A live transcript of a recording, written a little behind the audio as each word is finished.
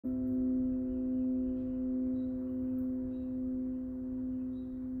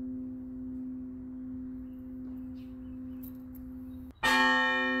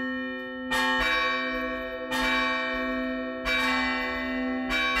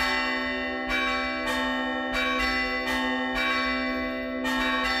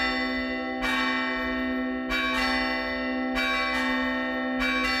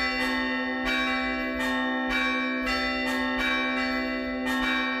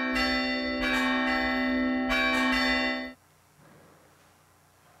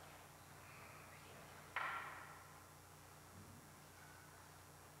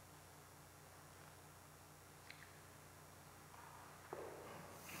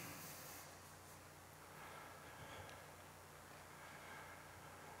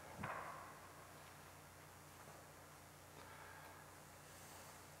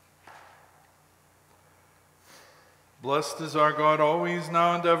Blessed is our God, always,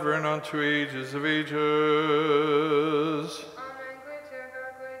 now, and ever, and unto ages of ages. Amen. Glory to our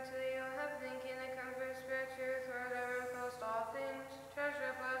God, glory to thee, O heavenly King, that comfort, spirit, truth, word, ever, and post all things. Treasure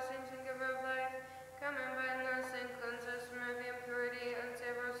of blessings and giver of life, come and enlighten us and cleanse us from every impurity, and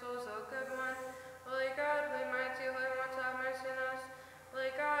save our souls, O good one. Holy God, holy mighty, holy immortal, have mercy on us. Holy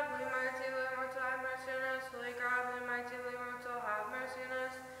God, holy mighty, holy immortal, have mercy on us. Holy God, holy mighty, holy immortal, have mercy on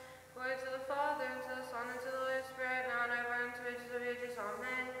us. Glory to the Father, and to the Son, and to the Holy Spirit, now and ever, and to ages of ages.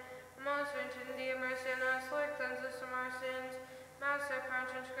 Amen. O most rich in thee, have mercy on us. Lord, cleanse us from our sins. Master of our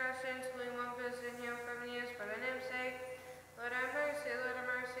transgressions, Holy One, visit and heal from the for thy name's sake. Lord, have mercy, Lord, have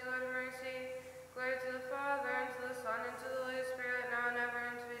mercy, Lord, have mercy. Glory to the Father, and to the Son, and to the Holy Spirit, now and ever,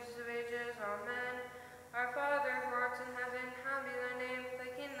 and to ages of ages. Amen. Our Father, who art in heaven, hallowed be thy name.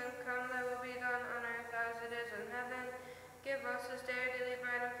 Thy kingdom come, thy will be done on earth as it is in heaven. Give us this day our daily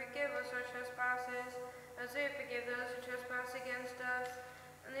bread, and forgive us our trespasses, as we forgive those who trespass against us.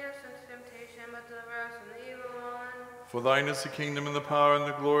 And lead us into temptation, but deliver us from the evil one. For thine is the kingdom, and the power, and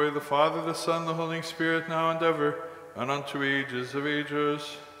the glory of the Father, the Son, the Holy Spirit, now and ever, and unto ages of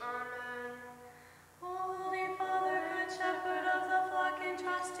ages. Amen. Holy Father, good shepherd of the flock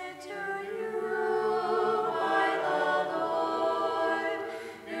entrusted to you by the Lord,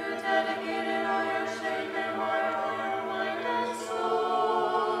 you dedicated all your strength and heart, all your mind and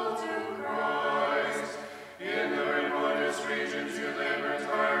soul to Christ. In the remotest regions you labor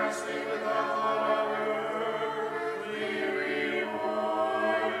tirelessly without thought of earthly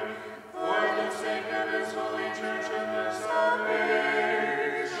reward. For the sake of his holy church and the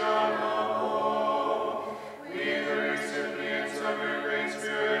salvation of all, we, the recipients of your great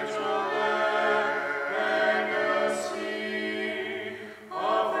spiritual legacy,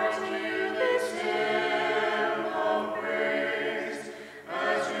 offer to you this hymn of praise.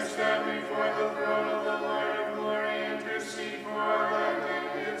 As you stand before the throne of the Lord of glory, intercede for our land and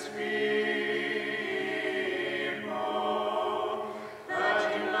its people, that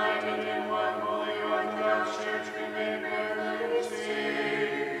united in one holy Orthodox Church we may bear liberty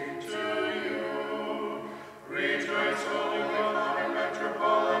to you. Rejoice, Holy Father,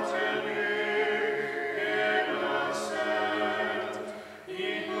 Metropolitan innocent,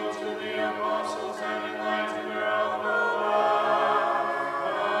 equal to the apostles and enlightener of the last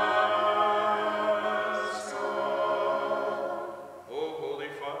all. O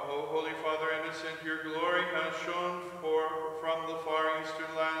Holy Father, innocent, your glory has shone from the far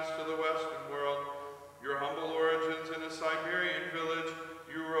eastern lands to the western world. Your humble origins in a Siberian village,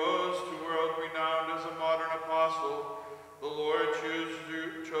 you rose to world renowned as a modern apostle. The Lord chose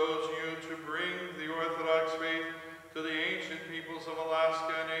you to bring the Orthodox faith to the ancient peoples of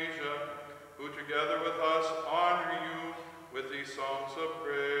Alaska and Asia, who together with us honor you with these songs of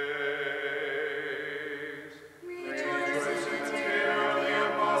praise. Rejoice, imitator of the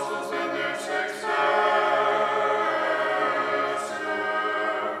apostles and their successor.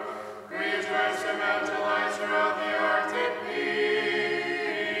 Rejoice, evangelizer of the Arctic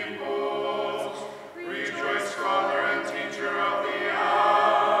peoples. Rejoice, scholar and teacher of the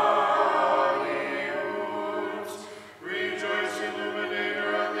Aleutians. Rejoice,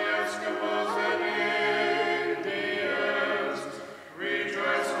 illuminator of the Eskimos and Indians.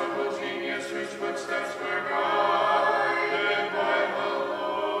 Rejoice, humble genius whose footsteps were guided by the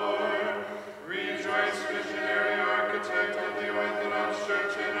Lord. Rejoice, visionary architect of the Orthodox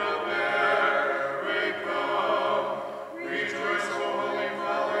Church in America. Rejoice, O Holy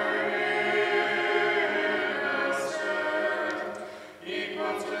Father, innocent,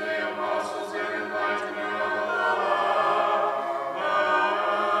 equal to the apostles and enlightener of the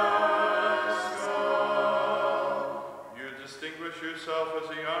last all. You distinguish yourself as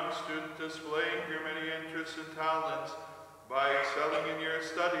a young student, displaying your many interests and talents. By excelling in your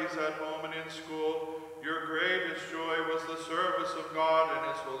studies at home and in school, your greatest joy was the service of God and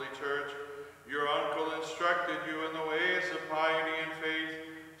his holy church. Your uncle instructed you in the ways of piety and faith,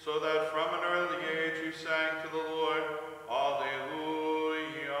 so that from an early age you sang to the Lord,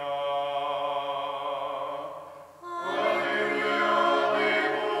 Alleluia.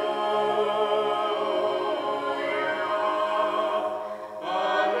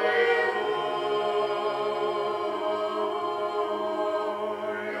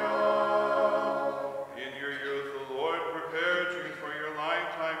 In your youth, the Lord prepared you for your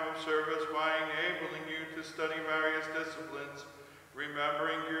lifetime of service by enabling you to study various disciplines.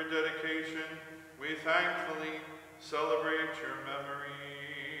 Remembering your dedication, we thankfully celebrate your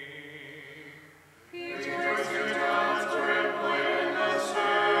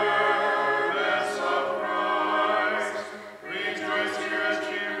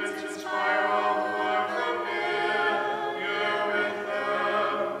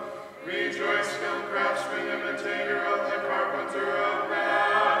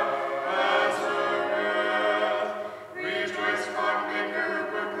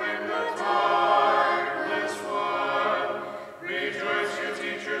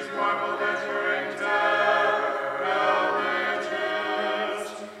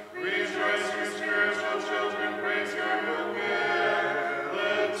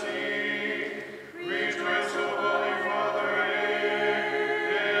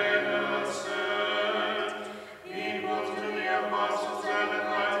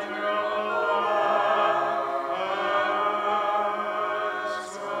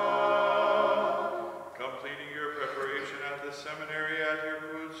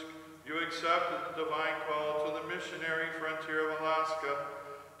accepted the divine call to the missionary frontier of Alaska.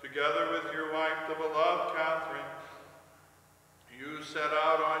 Together with your wife, the beloved Catherine, you set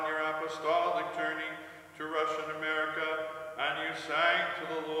out on your apostolic journey to Russian America, and you sang to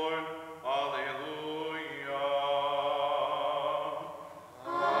the Lord, Alleluia.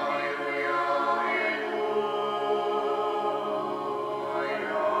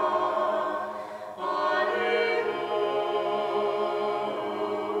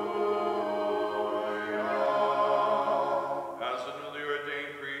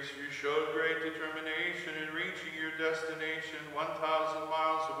 Destination 1,000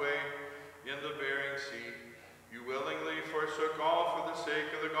 miles away in the Bering Sea. You willingly forsook all for the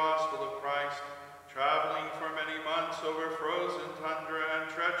sake of the gospel of Christ, traveling for many months over frozen tundra and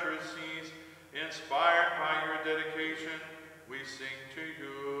treacherous seas. Inspired by your dedication, we sing to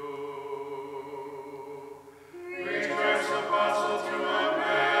you. Rejoice, apostles to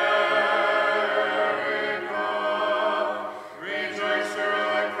America. Rejoice,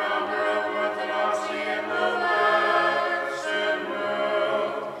 heroic founder of orthodoxy in the land.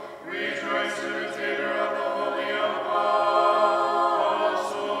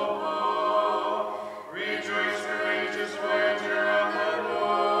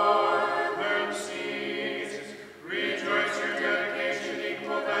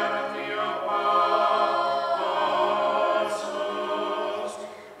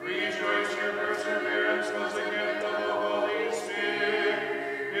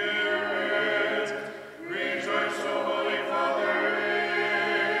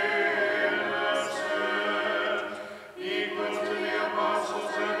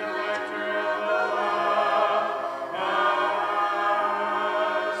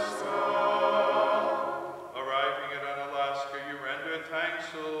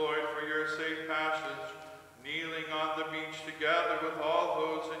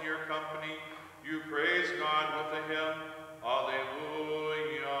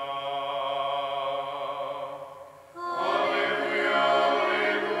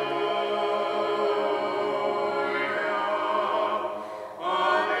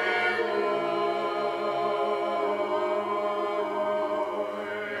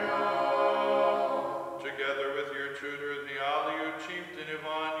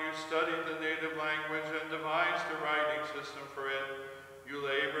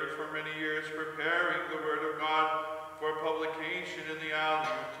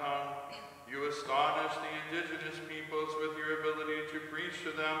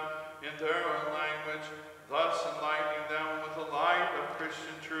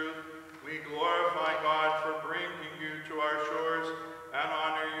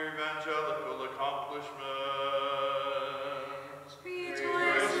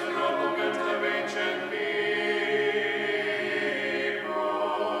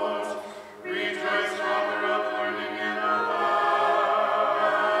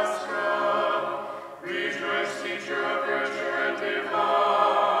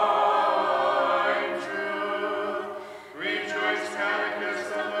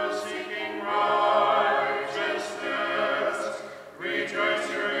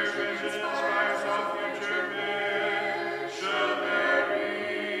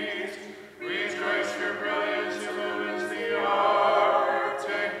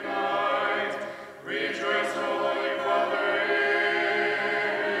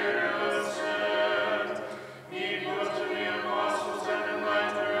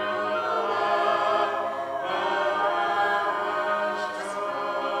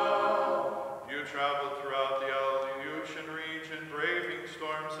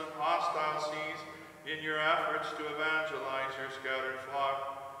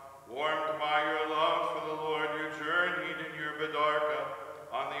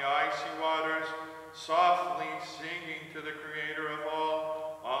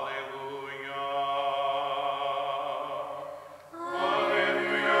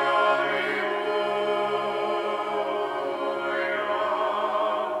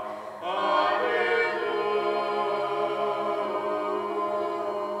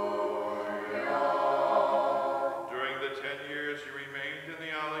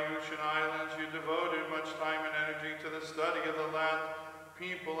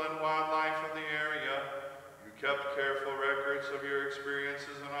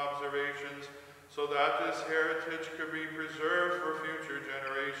 So that this heritage could be preserved for future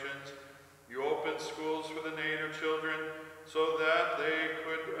generations. You opened schools for the native children so that they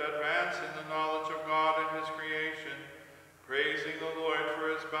could advance in the knowledge of God and his creation. Praising the Lord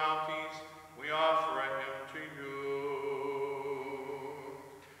for his bounties, we offer him to you.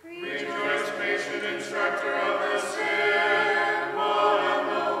 Rejoice, patient instructor of the simple and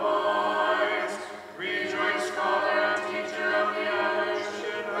the wise.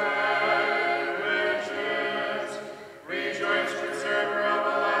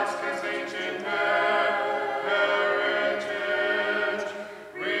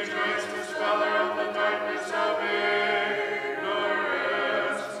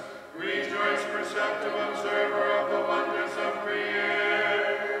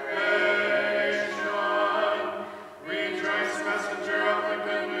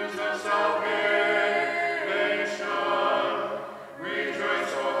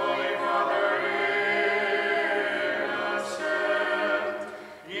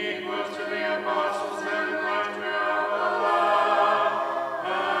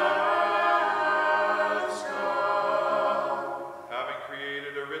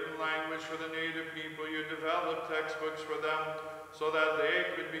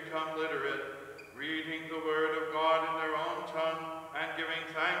 become literate, reading the word of God in their own tongue and giving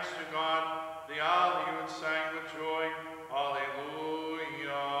thanks to God, the Alleluia sang with joy.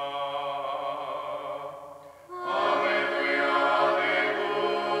 Alleluia. Alleluia, alleluia,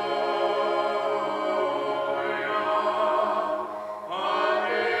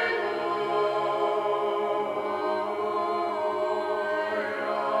 alleluia.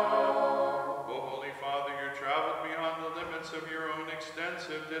 O Holy Father, you traveled beyond the limits of your own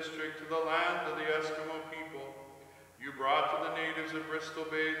extensive district to the land of the Eskimo people. You brought to the natives of Bristol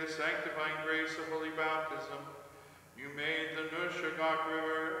Bay the sanctifying grace of holy baptism. You made the Nushagak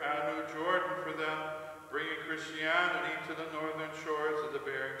River and New Jordan for them, bringing Christianity to the northern shores of the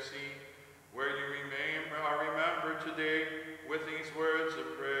Bering Sea, where you are remembered today with these words of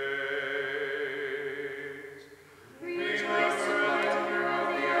praise. Rejoice, surrender of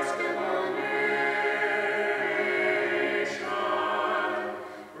the Eskimo nation.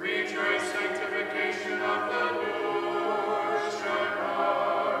 Rejoice, sanctification of the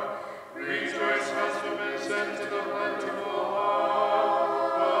Nushagak. Rejoice, husbandmen sent to the plentiful harvest.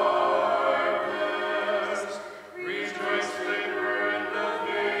 Rejoice, laborer in the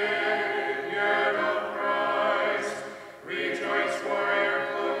vineyard of Christ. Rejoice, warrior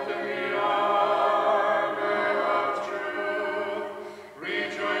clothed in the armor of truth.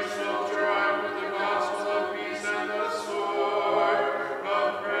 Rejoice, soldier armed with the gospel of peace and the sword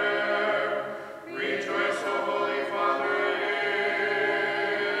of prayer. Rejoice, O Holy Father,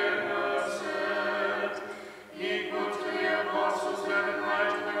 innocent, equal to the apostles and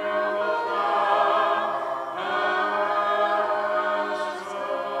enlightener of Allah.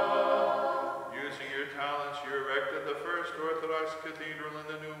 Using your talents, you erected the first Orthodox cathedral in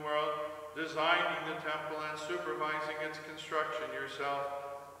the New World, designing the temple and supervising its construction yourself.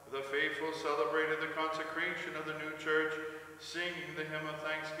 The faithful celebrated the consecration of the new church, singing the hymn of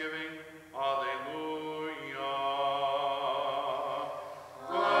thanksgiving, Alleluia.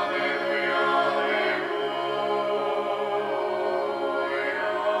 Alleluia, alleluia.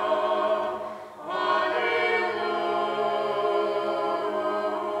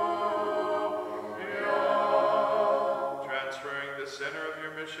 Transferring the center of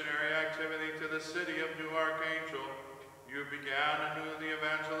your missionary activity to the city of New Archangel, you began anew the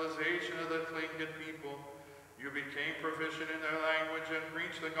evangelization of the Tlingit people. You became proficient in their language and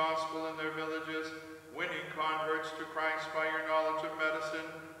preached the gospel in their villages, winning converts to Christ by your knowledge of medicine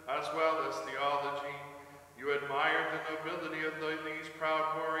as well as theology. You admired the nobility of these proud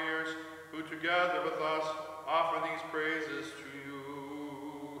warriors who together with us offer these praises to you.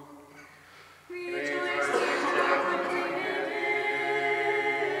 Rejoice,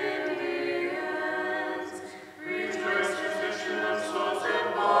 Indians. Rejoice, physician of souls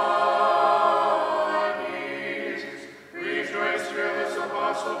and bodies. Rejoice, fearless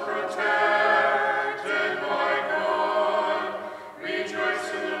apostle, protected by God. Rejoice,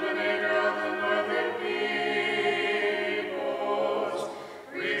 illuminator of the northern peoples.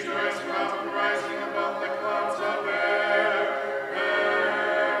 Rejoice, mountain rising above the clouds of air.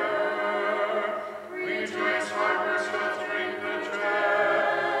 Rejoice, harbor sheltering the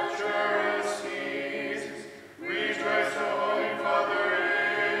treacherous seas. Rejoice, O Holy Father,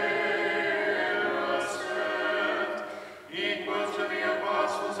 innocent, equal to the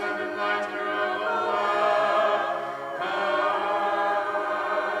apostles and enlightener of Alaska.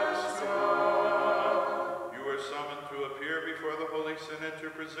 You were summoned to appear before the Holy Synod to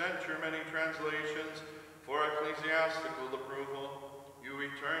present your many translations for ecclesiastical approval. You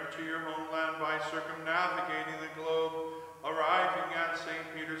returned to your homeland by circumnavigating the globe. Arriving at St.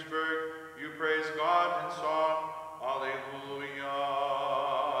 Petersburg, you praise God in song, Alleluia.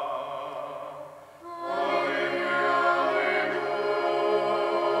 Alleluia, alleluia,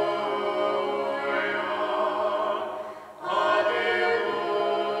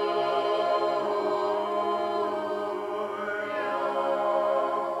 alleluia.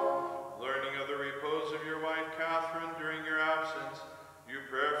 Learning of the repose of your wife Catherine during your absence, you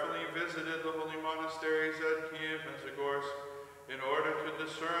prayerfully visited the holy monasteries at Kiev and Zagorsk in order to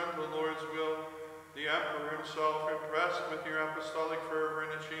discern the Lord's will. The Emperor himself, impressed with your apostolic fervor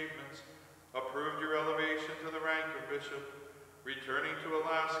and achievements, approved your elevation to the rank of bishop. Returning to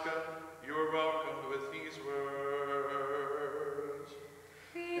Alaska, you were welcomed with these words.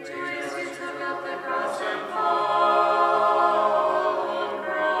 Rejoice, you took up the cross and followed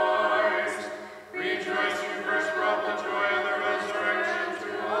Christ. Rejoice, you first brought the joy of the resurrection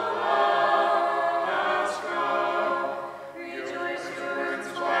to Alaska. Rejoice, you were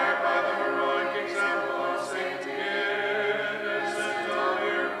inspired by the heroic example of Saint Innocent of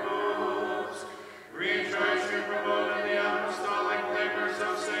Irkutsk. Rejoice, you promoted the apostolic labors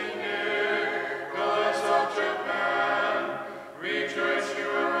of Saint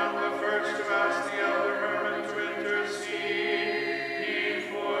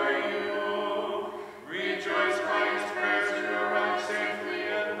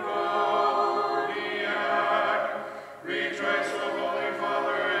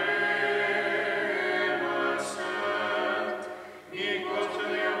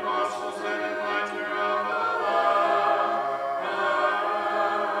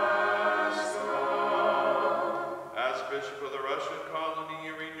colony,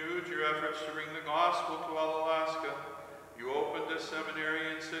 you renewed your efforts to bring the gospel to all Alaska. You opened a seminary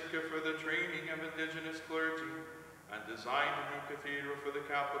in Sitka for the training of indigenous clergy and designed a new cathedral for the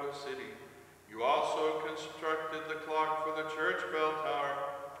capital city. You also constructed the clock for the church bell tower.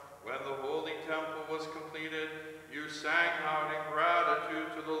 When the holy temple was completed, you sang out in gratitude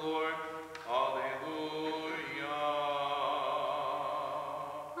to the Lord, Alleluia.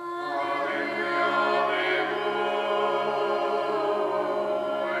 Alleluia, Alleluia,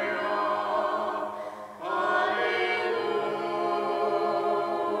 Alleluia.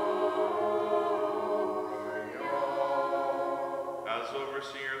 As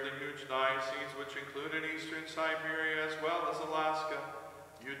overseer of the huge diocese, which included eastern Siberia as well as Alaska,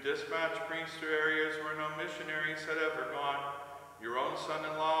 you dispatched priests to areas where no missionaries had ever gone. Your own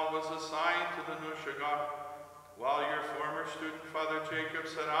son-in-law was assigned to the Nushagak, while your former student, Father Jacob,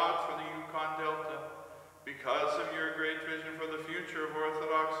 set out for the Yukon Delta. Because of your great vision for the future of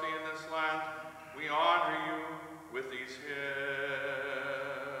Orthodoxy in this land, we honor you with these hymns.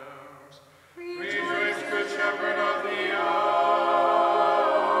 Rejoice, Good Shepherd of the Arctic.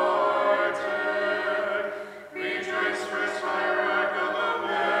 Rejoice, First Hierarch of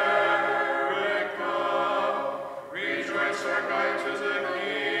America. Rejoice, our guide to the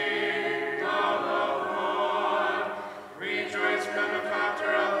kingdom of God. Rejoice,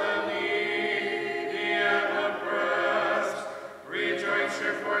 benefactor of the needy and oppressed. Rejoice,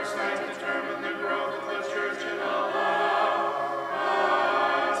 your foresight determined the growth of the church in Alaska.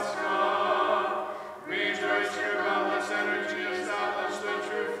 Rejoice, your boundless energy established the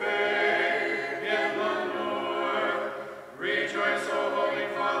true faith in the North. Rejoice, O Holy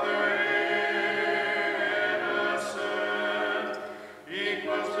Father innocent,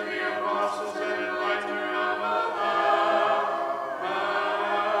 equals to the apostles and enlightener of Alaska.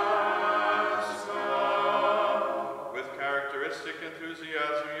 With characteristic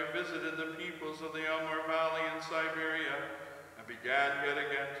enthusiasm, you visited the peoples of the Elmore Valley in Siberia and began yet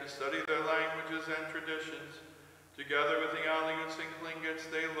again to study their languages and traditions. Together with the Aleuts and Tlingits,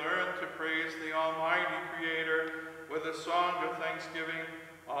 they learned to praise the Almighty Creator with a song of thanksgiving,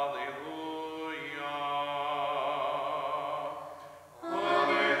 Alleluia.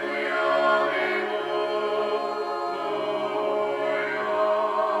 Alleluia, Alleluia.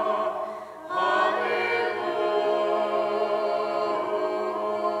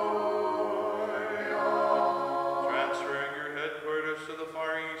 Transferring your headquarters to the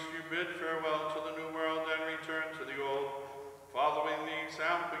Far East, you bid farewell to the New World and return to the Old. Following the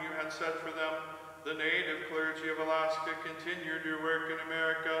example you had set for them, the native clergy of Alaska continued your work in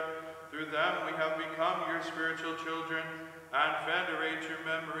America. Through them we have become your spiritual children and venerate your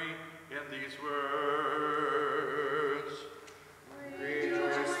memory in these words.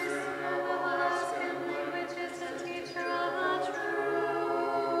 Rejoice, student of Alaskan languages and teacher of the true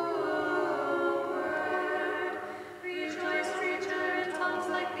word. Rejoice, preacher in tongues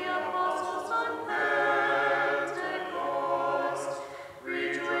like the apostles on Pentecost.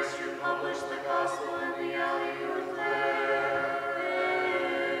 Rejoice, you publish the gospel in the Aleut language.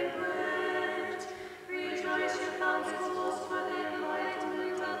 Rejoice, you found schools for the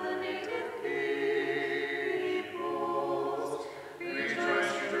enlightenment of the native peoples.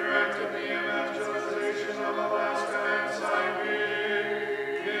 Rejoice, you directed the evangelization of Alaska and Siberia.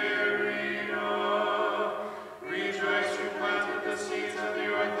 Rejoice, you planted the seeds of the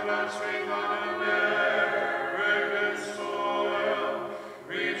Orthodox faith on American soil.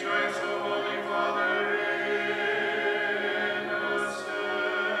 Rejoice, O Holy Father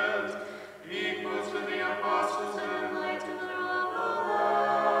innocent, equal to the apostles and Enlightener of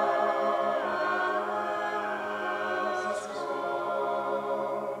Alaska.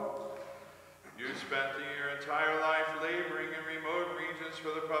 You spent your entire life laboring in remote regions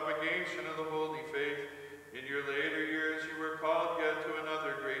for the propagation of the holy faith. In your later years, you were called yet to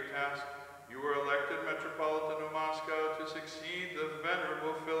another great task. You were elected Metropolitan of Moscow to succeed the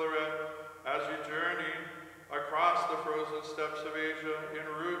Venerable Filaret. As you journeyed across the frozen steppes of Asia en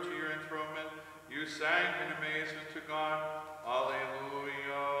route to your enthronement, you sang in amazement to God,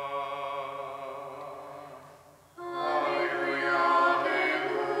 Alleluia. Alleluia, Alleluia.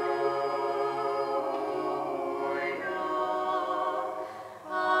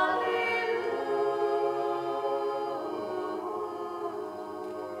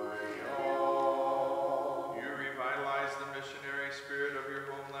 You revitalized the missionary spirit of your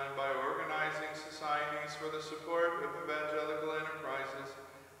homeland by organizing societies for the support of evangelical enterprises.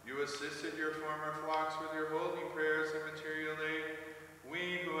 You assisted your former flocks with your holy prayers and material aid.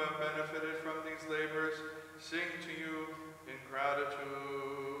 We who have benefited from these labors sing to you in gratitude.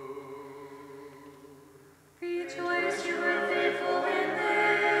 Rejoice, you were faithful in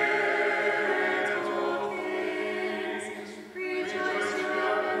little things. Rejoice, you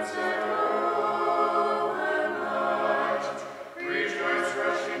have been set over much. Rejoice,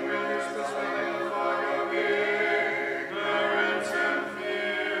 rushing rivers, dispelling the fog of ignorance and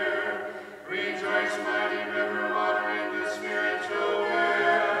fear. Rejoice, mighty river, watering the spiritual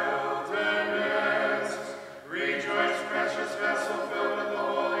wilderness. Rejoice, precious vessel filled with the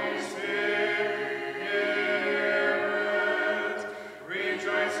Holy Spirit.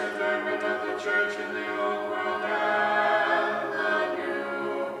 Rejoice, adornment of the church in the old world and the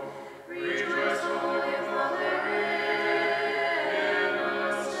new. Rejoice, Holy Father,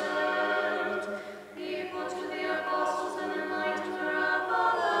 innocent. Equal to the apostles and enlightener of the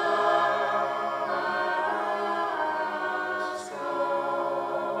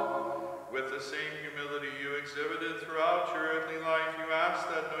gospel. With the same humility you exhibited throughout your earthly life, you asked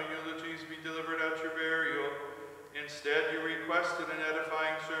that no eulogies be delivered at your burial. Instead, you requested an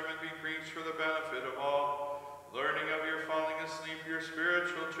edifying sermon be preached for the benefit of all. Learning of your falling asleep, your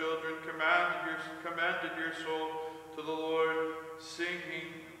spiritual children commended your soul to the Lord,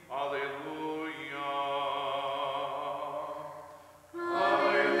 singing, Alleluia.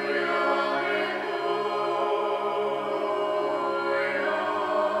 Alleluia,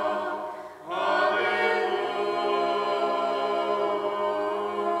 alleluia.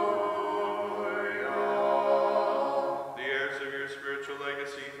 The heirs of your spiritual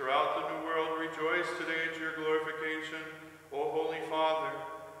legacy throughout the new world rejoice today at your glorification, O Holy Father.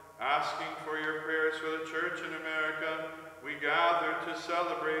 Asking for your prayers for the Church in America, we gather to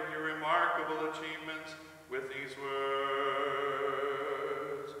celebrate your remarkable achievements with these words.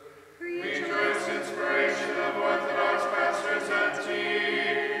 Rejoice, inspiration of Orthodox pastors and teachers.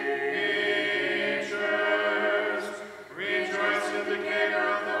 Rejoice, indicator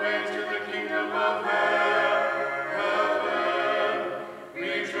of the way to the kingdom of heaven.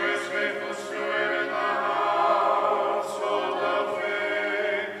 Rejoice, faithful steward in the household of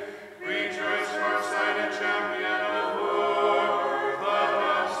faith. Rejoice, foresighted champion of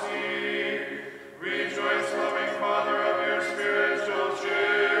orthodoxy. Rejoice, loving Father of your spiritual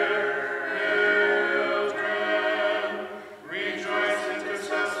children. Rejoice,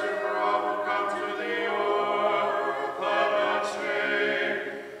 intercessor for all who come to the Orthodox faith.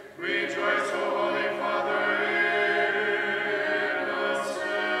 Rejoice, O Holy Father,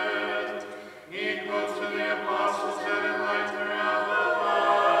 innocent, equal to the apostles and enlightener of the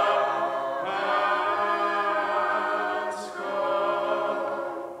gospel.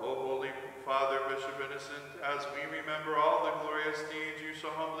 O Holy Father, Bishop Innocent, as we remember all the glorious deeds you so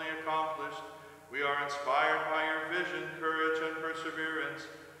humbly accomplished, we are inspired by your vision, courage, and perseverance.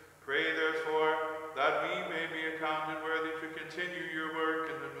 Pray, therefore, that we may be accounted worthy to continue your work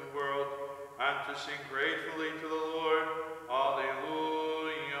in the new world and to sing gratefully to the Lord.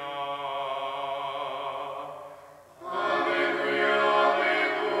 Alleluia. Alleluia,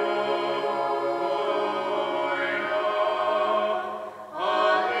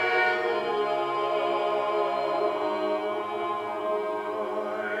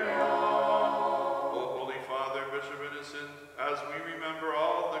 O Holy Father, Bishop Innocent, as we remember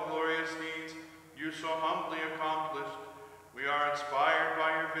all the glorious deeds you so humbly accomplished, we are inspired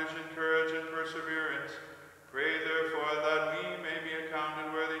by your vision, courage, and perseverance. Pray, therefore, that we may be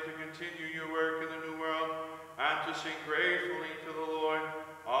accounted worthy to continue your work in the new world and to sing gratefully to the Lord.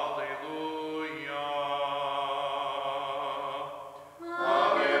 Alleluia.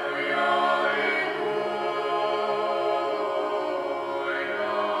 Alleluia,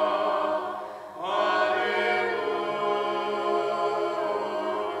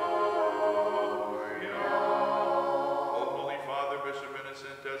 O Holy Father, Bishop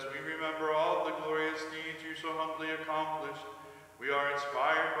Innocent, as we remember all the glorious deeds you so humbly accomplished, we are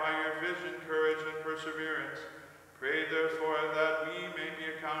inspired by your vision, courage, and perseverance. Pray, therefore, that we may be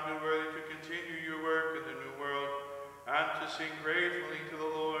accounted worthy to continue your work in the new world and to sing gratefully to the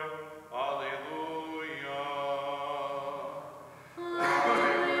Lord. Alleluia.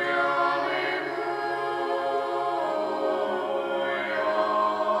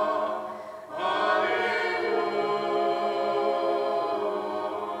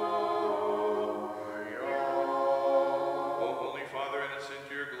 O Holy Father Innocent,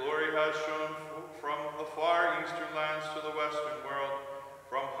 your glory has shone from the far eastern lands to the western world.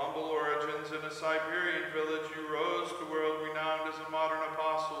 From humble origins in a Siberian village, you rose to world renowned as a modern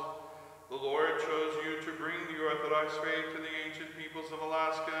apostle. The Lord chose you to bring the Orthodox faith to the ancient peoples of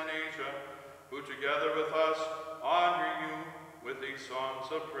Alaska and Asia, who together with us honor you with these songs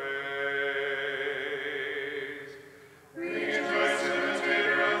of praise. Rejoice,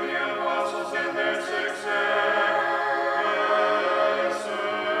 imitator of the apostles and their success.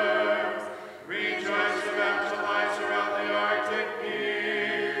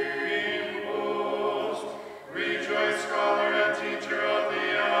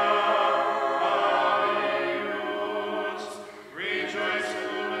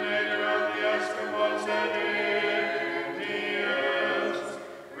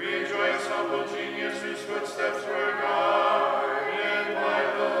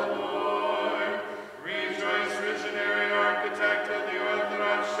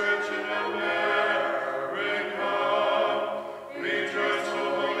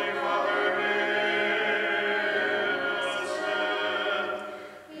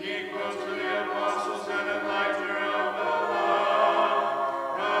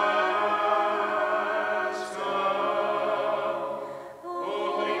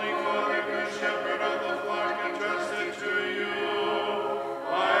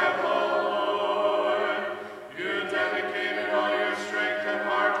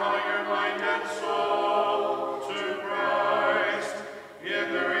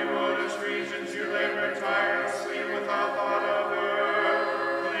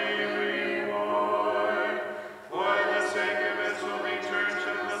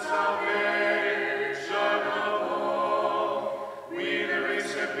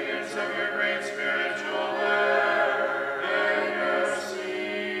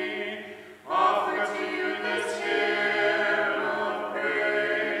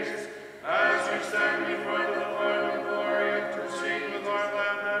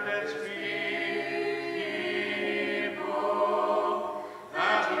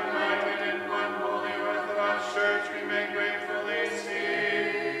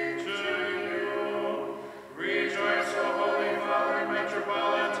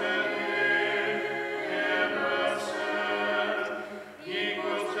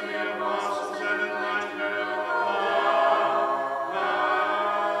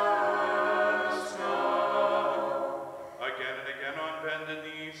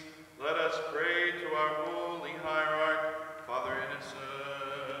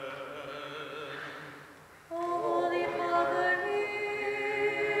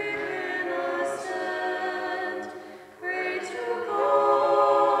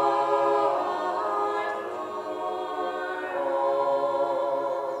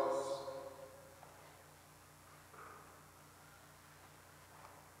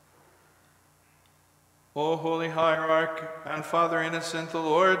 O holy hierarch and Father Innocent, the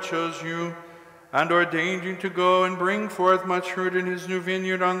Lord chose you and ordained you to go and bring forth much fruit in his new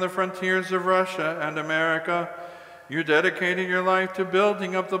vineyard on the frontiers of Russia and America. You dedicated your life to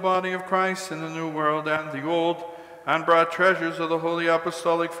building up the body of Christ in the New World and the Old, and brought treasures of the Holy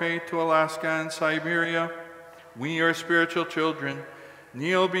Apostolic Faith to Alaska and Siberia. We, your spiritual children,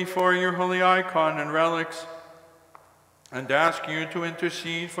 kneel before your holy icon and relics and ask you to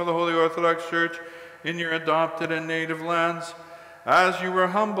intercede for the Holy Orthodox Church in your adopted and native lands. As you were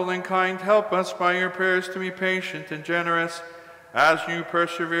humble and kind, help us by your prayers to be patient and generous. As you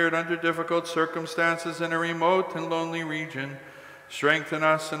persevered under difficult circumstances in a remote and lonely region, strengthen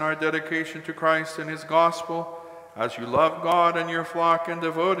us in our dedication to Christ and his gospel. As you love God and your flock and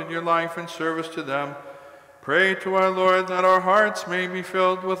devoted your life in service to them, pray to our Lord that our hearts may be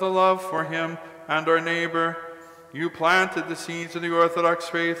filled with a love for him and our neighbor. You planted the seeds of the Orthodox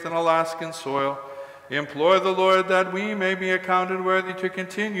faith in Alaskan soil. Implore the Lord that we may be accounted worthy to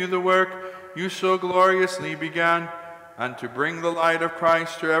continue the work you so gloriously began, and to bring the light of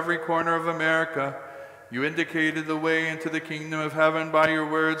Christ to every corner of America. You indicated the way into the kingdom of heaven by your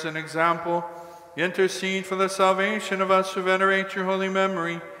words and example. Intercede for the salvation of us who venerate your holy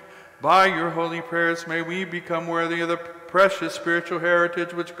memory. By your holy prayers may we become worthy of the precious spiritual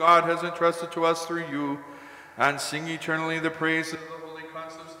heritage which God has entrusted to us through you, and sing eternally the praise of the Holy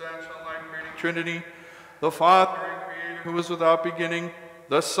Consubstantial and Life-creating Trinity, the Father and Creator who is without beginning,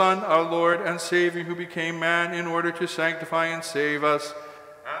 the Son, our Lord and Savior, who became man in order to sanctify and save us,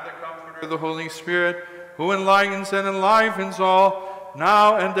 and the Comforter, the Holy Spirit, who enlightens and enlivens all,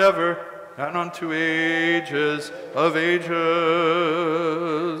 now and ever, and unto ages of ages.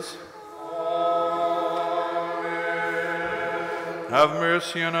 Amen. Have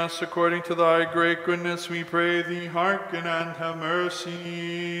mercy on us according to thy great goodness, we pray thee. Hearken and have mercy.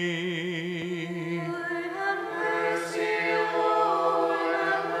 Lord, have mercy. Lord,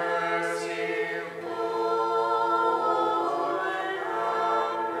 have mercy. Lord,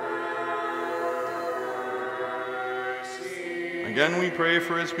 have mercy. Again we pray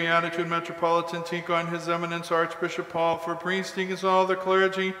for his beatitude Metropolitan Tico and his eminence Archbishop Paul, for priesting is all the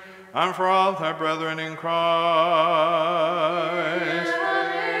clergy, and for all our brethren in Christ.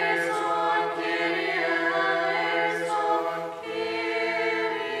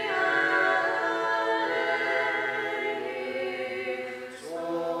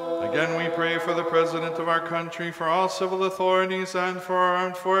 Again we pray for the President of our country, for all civil authorities, and for our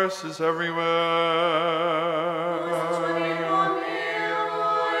armed forces everywhere.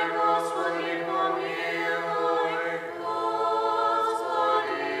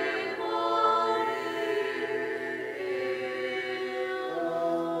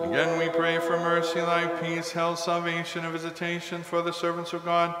 Again we pray for mercy, life, peace, health, salvation, and visitation for the servants of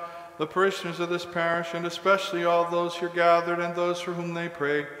God, the parishioners of this parish, and especially all those here gathered and those for whom they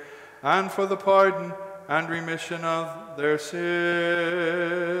pray, and for the pardon and remission of their sins.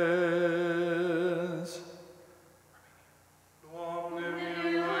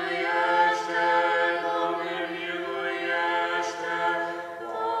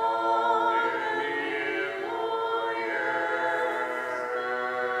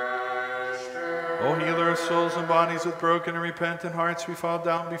 O healer of souls and bodies with broken and repentant hearts, we fall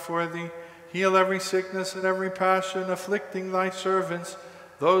down before thee. Heal every sickness and every passion afflicting thy servants,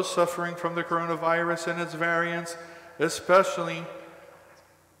 those suffering from the coronavirus and its variants, especially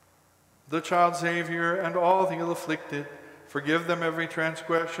the child Xavier and all the ill-afflicted. Forgive them every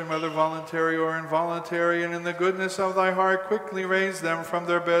transgression, whether voluntary or involuntary, and in the goodness of thy heart quickly raise them from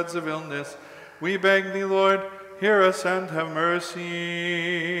their beds of illness. We beg thee, Lord, hear us and have mercy.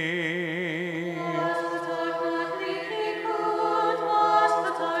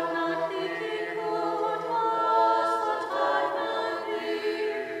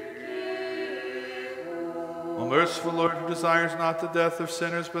 O merciful Lord, who desires not the death of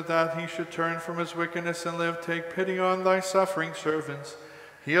sinners, but that he should turn from his wickedness and live, take pity on thy suffering servants.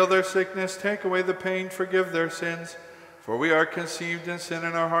 Heal their sickness, take away the pain, forgive their sins. For we are conceived in sin,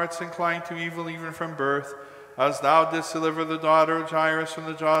 and our hearts inclined to evil even from birth. As thou didst deliver the daughter of Jairus from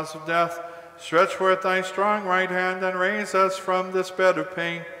the jaws of death, stretch forth thy strong right hand and raise us from this bed of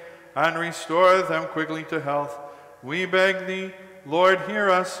pain, and restore them quickly to health. We beg thee, Lord, hear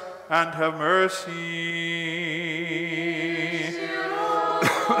us and have mercy.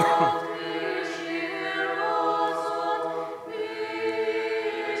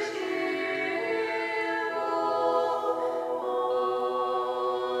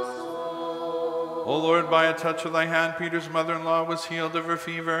 O Lord, by a touch of thy hand, Peter's mother-in-law was healed of her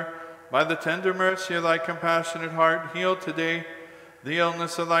fever. By the tender mercy of thy compassionate heart, heal today the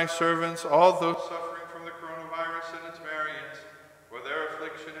illness of thy servants, all those suffering from the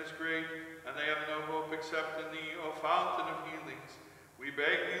except in thee, O fountain of healings. We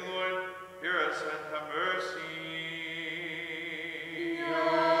beg thee, Lord, hear us and have mercy.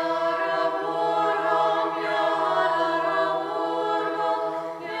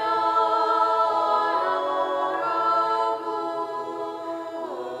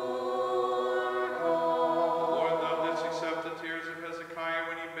 Lord, thou didst accept the tears of Hezekiah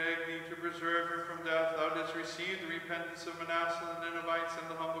when he begged thee to preserve him from death. Thou didst receive the repentance of Manasseh and the Ninevites and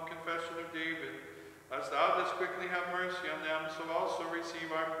the humble confession of David. As thou didst quickly have mercy on them, so also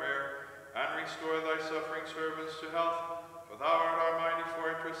receive our prayer, and restore thy suffering servants to health. For thou art our mighty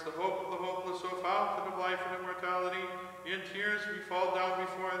fortress, the hope of the hopeless, O fountain of life and immortality. In tears we fall down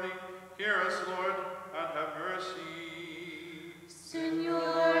before thee. Hear us, Lord, and have mercy.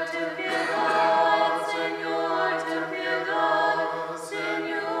 Señor, ten piedad, Señor, ten piedad,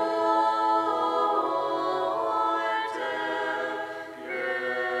 Señor, ten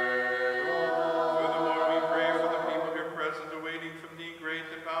piedad. Furthermore, we pray for the people here present, awaiting from thee great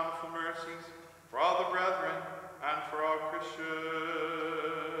and bountiful mercies, for all the brethren, and for all Christians.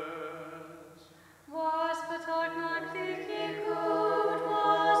 Was betagna glikikut,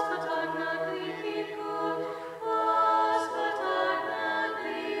 was betagna glikikut, was betagna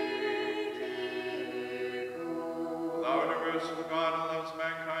glikikut. Thou art a merciful God and loves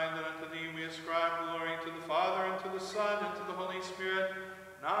mankind, and unto thee we ascribe glory, to the Father, and to the Son, and to the Holy Spirit,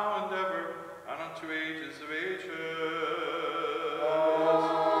 now and ever, and unto ages of ages.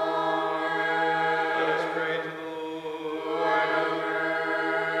 Let us pray to the Lord. Have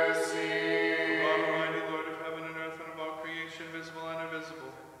mercy. God, Almighty Lord of heaven and earth, and of all creation, visible and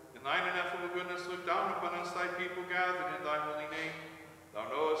invisible, in thine ineffable goodness look down upon us, thy people gathered in thy holy name. Thou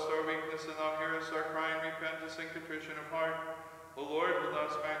knowest our weakness, and thou hearest our cry in repentance and contrition of heart. O Lord, who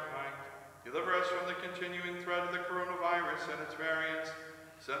loves mankind, deliver us from the continuing threat of the coronavirus and its variants.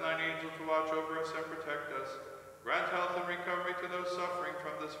 Send thine angel to watch over us and protect us. Grant health and recovery to those suffering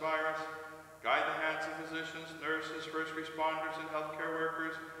from this virus. Guide the hands of physicians, nurses, first responders, and healthcare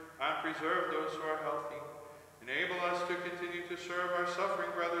workers, and preserve those who are healthy. Enable us to continue to serve our suffering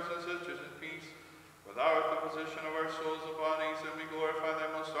brothers and sisters in peace. For thou art the physician of our souls and bodies, and we glorify thy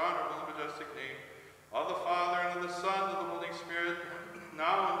most honorable and majestic name. Of the Father, and of the Son, and of the Holy Spirit,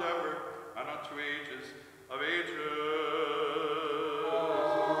 now and ever, and unto ages of ages.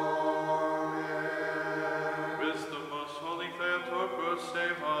 Amen. Wisdom, most holy Theotokos,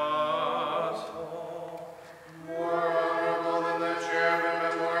 save us. More honorable than the cherubim,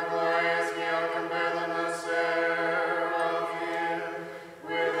 and more glorious beyond compare than the seraphim.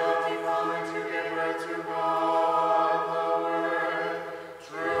 Without defilement to give birth to God, the Word.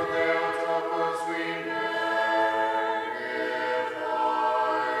 True Theotokos, we magnify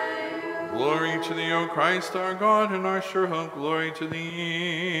you. Glory to thee, O Christ, our God, and our sure hope. Glory to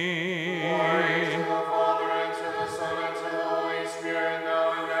thee. Glory to the Father, and to the Son, and to the Holy Spirit,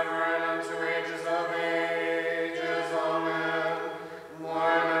 now and ever, and unto ages of ages. Amen.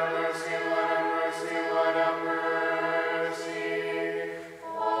 Lord, have mercy, Lord, have mercy, Lord, have mercy.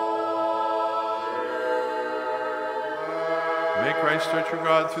 May Christ, our true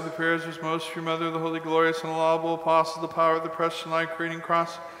God, through the prayers of his most true Mother, the holy, glorious, and allowable Apostle, the power of the precious and life-creating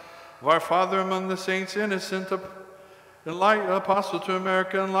cross of our Father among the saints, innocent, Apostle to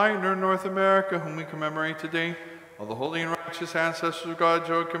America, enlightener, North America, whom we commemorate today, all the holy and righteous ancestors of God,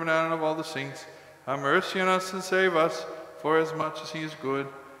 Joachim and Anna, of all the saints, have mercy on us and save us, for as much as he is good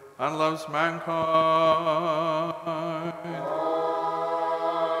and loves mankind.